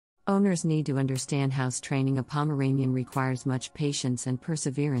Owners need to understand house training a Pomeranian requires much patience and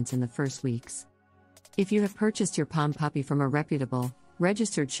perseverance in the first weeks. If you have purchased your Pom puppy from a reputable,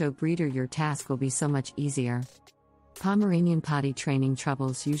 registered show breeder, your task will be so much easier. Pomeranian potty training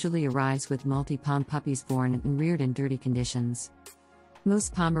troubles usually arise with multi-Pom puppies born and reared in dirty conditions.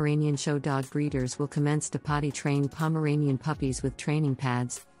 Most Pomeranian show dog breeders will commence to potty train Pomeranian puppies with training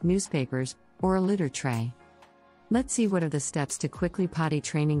pads, newspapers, or a litter tray. Let's see what are the steps to quickly potty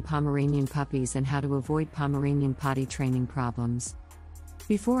training Pomeranian puppies and how to avoid Pomeranian potty training problems.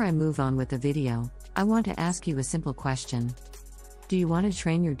 Before I move on with the video, I want to ask you a simple question. Do you want to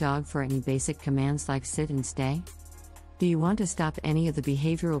train your dog for any basic commands like sit and stay? Do you want to stop any of the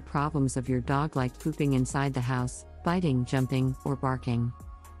behavioral problems of your dog like pooping inside the house, biting, jumping, or barking?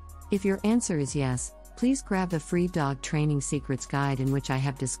 If your answer is yes, please grab the free Dog Training Secrets Guide, in which I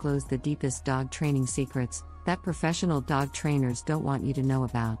have disclosed the deepest dog training secrets that professional dog trainers don't want you to know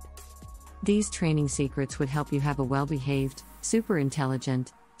about. These training secrets would help you have a well-behaved, super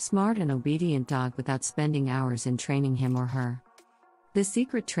intelligent, smart and obedient dog without spending hours in training him or her. The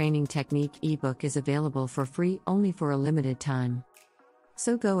Secret Training Technique ebook is available for free only for a limited time.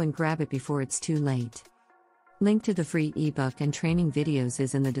 So go and grab it before it's too late. Link to the free ebook and training videos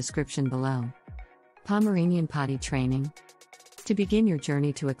is in the description below. Pomeranian Potty Training. To begin your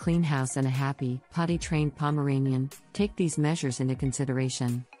journey to a clean house and a happy, potty-trained Pomeranian, take these measures into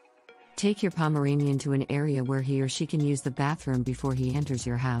consideration. Take your Pomeranian to an area where he or she can use the bathroom before he enters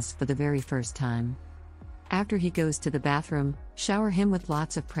your house for the very first time. After he goes to the bathroom, shower him with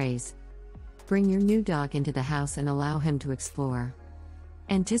lots of praise. Bring your new dog into the house and allow him to explore.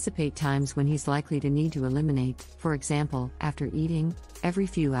 Anticipate times when he's likely to need to eliminate, for example, after eating, every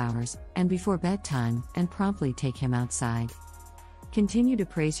few hours, and before bedtime, and promptly take him outside. Continue to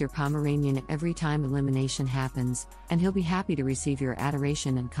praise your Pomeranian every time elimination happens, and he'll be happy to receive your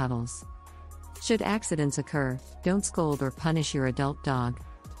adoration and cuddles. Should accidents occur, don't scold or punish your adult dog.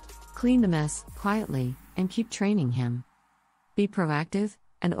 Clean the mess, quietly, and keep training him. Be proactive.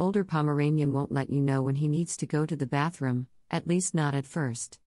 An older Pomeranian won't let you know when he needs to go to the bathroom, at least not at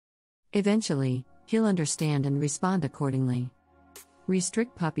first. Eventually, he'll understand and respond accordingly.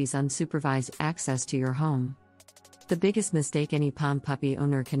 Restrict puppies' unsupervised access to your home. The biggest mistake any Pom puppy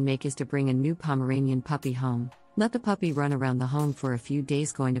owner can make is to bring a new Pomeranian puppy home, let the puppy run around the home for a few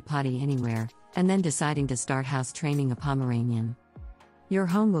days going to potty anywhere, and then deciding to start house training a Pomeranian. Your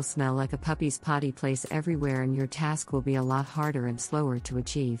home will smell like a puppy's potty place everywhere, and your task will be a lot harder and slower to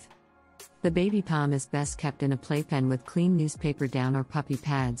achieve. The baby Pom is best kept in a playpen with clean newspaper down or puppy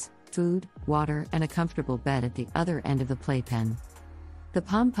pads, food, water, and a comfortable bed at the other end of the playpen. The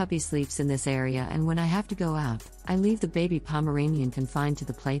Pom puppy sleeps in this area, and when I have to go out, I leave the baby Pomeranian confined to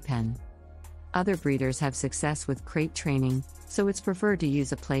the playpen. Other breeders have success with crate training, so it's preferred to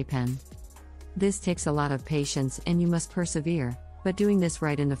use a playpen. This takes a lot of patience and you must persevere, but doing this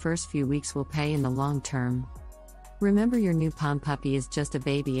right in the first few weeks will pay in the long term. Remember, your new Pom puppy is just a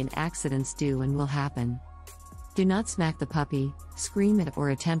baby and accidents do and will happen. Do not smack the puppy, scream at or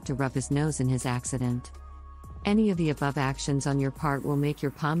attempt to rub his nose in his accident. Any of the above actions on your part will make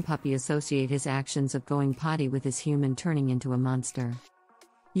your Pom puppy associate his actions of going potty with his human turning into a monster.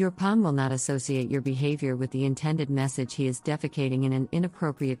 Your Pom will not associate your behavior with the intended message. He is defecating in an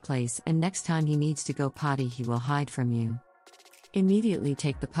inappropriate place, and next time he needs to go potty he will hide from you. Immediately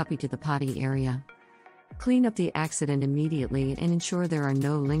take the puppy to the potty area. Clean up the accident immediately and ensure there are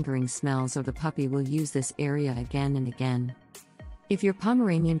no lingering smells, or the puppy will use this area again and again. If your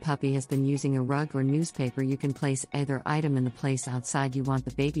Pomeranian puppy has been using a rug or newspaper, you can place either item in the place outside you want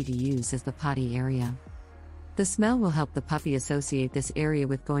the baby to use as the potty area. The smell will help the puppy associate this area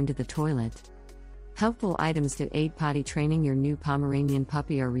with going to the toilet. Helpful items to aid potty training your new Pomeranian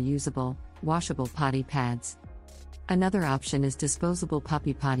puppy are reusable, washable potty pads. Another option is disposable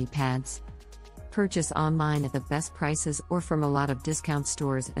puppy potty pads. Purchase online at the best prices or from a lot of discount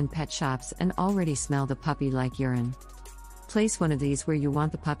stores and pet shops and already smell the puppy like urine. Place one of these where you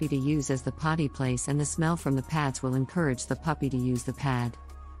want the puppy to use as the potty place, and the smell from the pads will encourage the puppy to use the pad.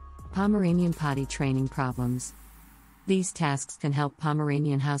 Pomeranian potty training problems. These tasks can help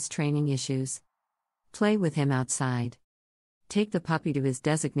Pomeranian house training issues. Play with him outside. Take the puppy to his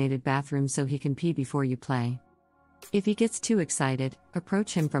designated bathroom so he can pee before you play. If he gets too excited,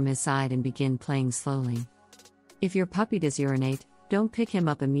 approach him from his side and begin playing slowly. If your puppy does urinate, don't pick him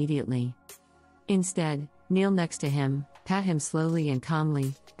up immediately. Instead, kneel next to him, pat him slowly and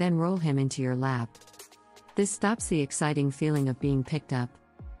calmly, then roll him into your lap. This stops the exciting feeling of being picked up.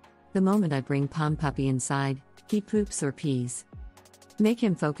 The moment I bring Pom puppy inside, he poops or pees. Make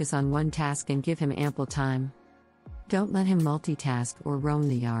him focus on one task and give him ample time. Don't let him multitask or roam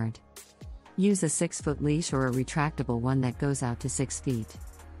the yard. Use a 6-foot leash or a retractable one that goes out to 6 feet.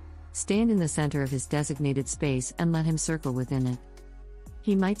 Stand in the center of his designated space and let him circle within it.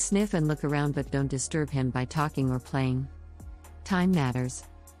 He might sniff and look around, but don't disturb him by talking or playing. Time matters.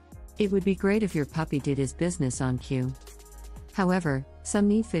 It would be great if your puppy did his business on cue. However, some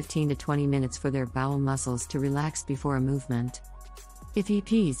need 15 to 20 minutes for their bowel muscles to relax before a movement. If he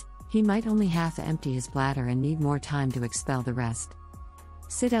pees, he might only half empty his bladder and need more time to expel the rest.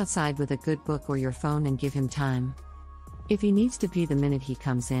 Sit outside with a good book or your phone and give him time. If he needs to pee the minute he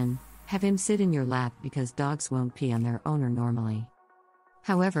comes in, have him sit in your lap, because dogs won't pee on their owner normally.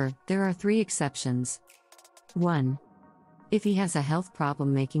 However, there are 3 exceptions. 1. If he has a health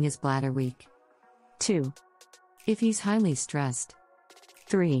problem making his bladder weak. 2. If he's highly stressed.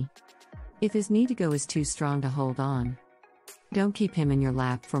 3. If his need to go is too strong to hold on. Don't keep him in your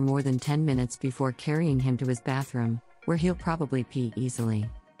lap for more than 10 minutes before carrying him to his bathroom, where he'll probably pee easily.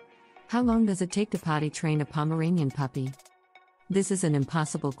 How long does it take to potty train a Pomeranian puppy? This is an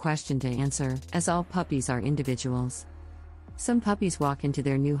impossible question to answer, as all puppies are individuals. Some puppies walk into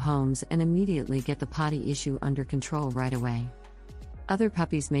their new homes and immediately get the potty issue under control right away. Other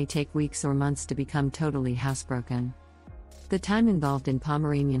puppies may take weeks or months to become totally housebroken. The time involved in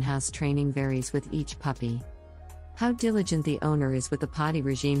Pomeranian house training varies with each puppy. How diligent the owner is with the potty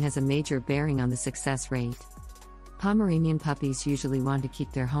regime has a major bearing on the success rate. Pomeranian puppies usually want to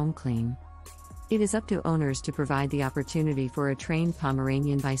keep their home clean. It is up to owners to provide the opportunity for a trained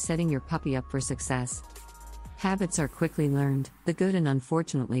Pomeranian by setting your puppy up for success. Habits are quickly learned, the good and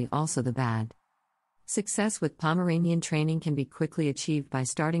unfortunately also the bad. Success with Pomeranian training can be quickly achieved by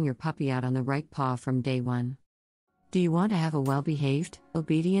starting your puppy out on the right paw from day one. Do you want to have a well-behaved,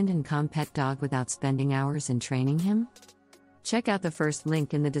 obedient and calm pet dog without spending hours in training him? Check out the first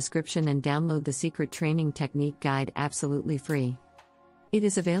link in the description and download the Secret Training Technique Guide absolutely free. It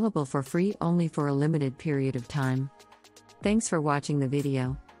is available for free only for a limited period of time. Thanks for watching the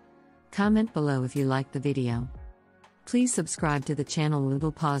video. Comment below if you liked the video. Please subscribe to the channel Little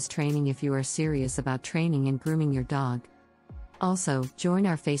Paws Training if you are serious about training and grooming your dog. Also, join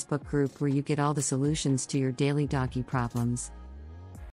our Facebook group where you get all the solutions to your daily doggy problems.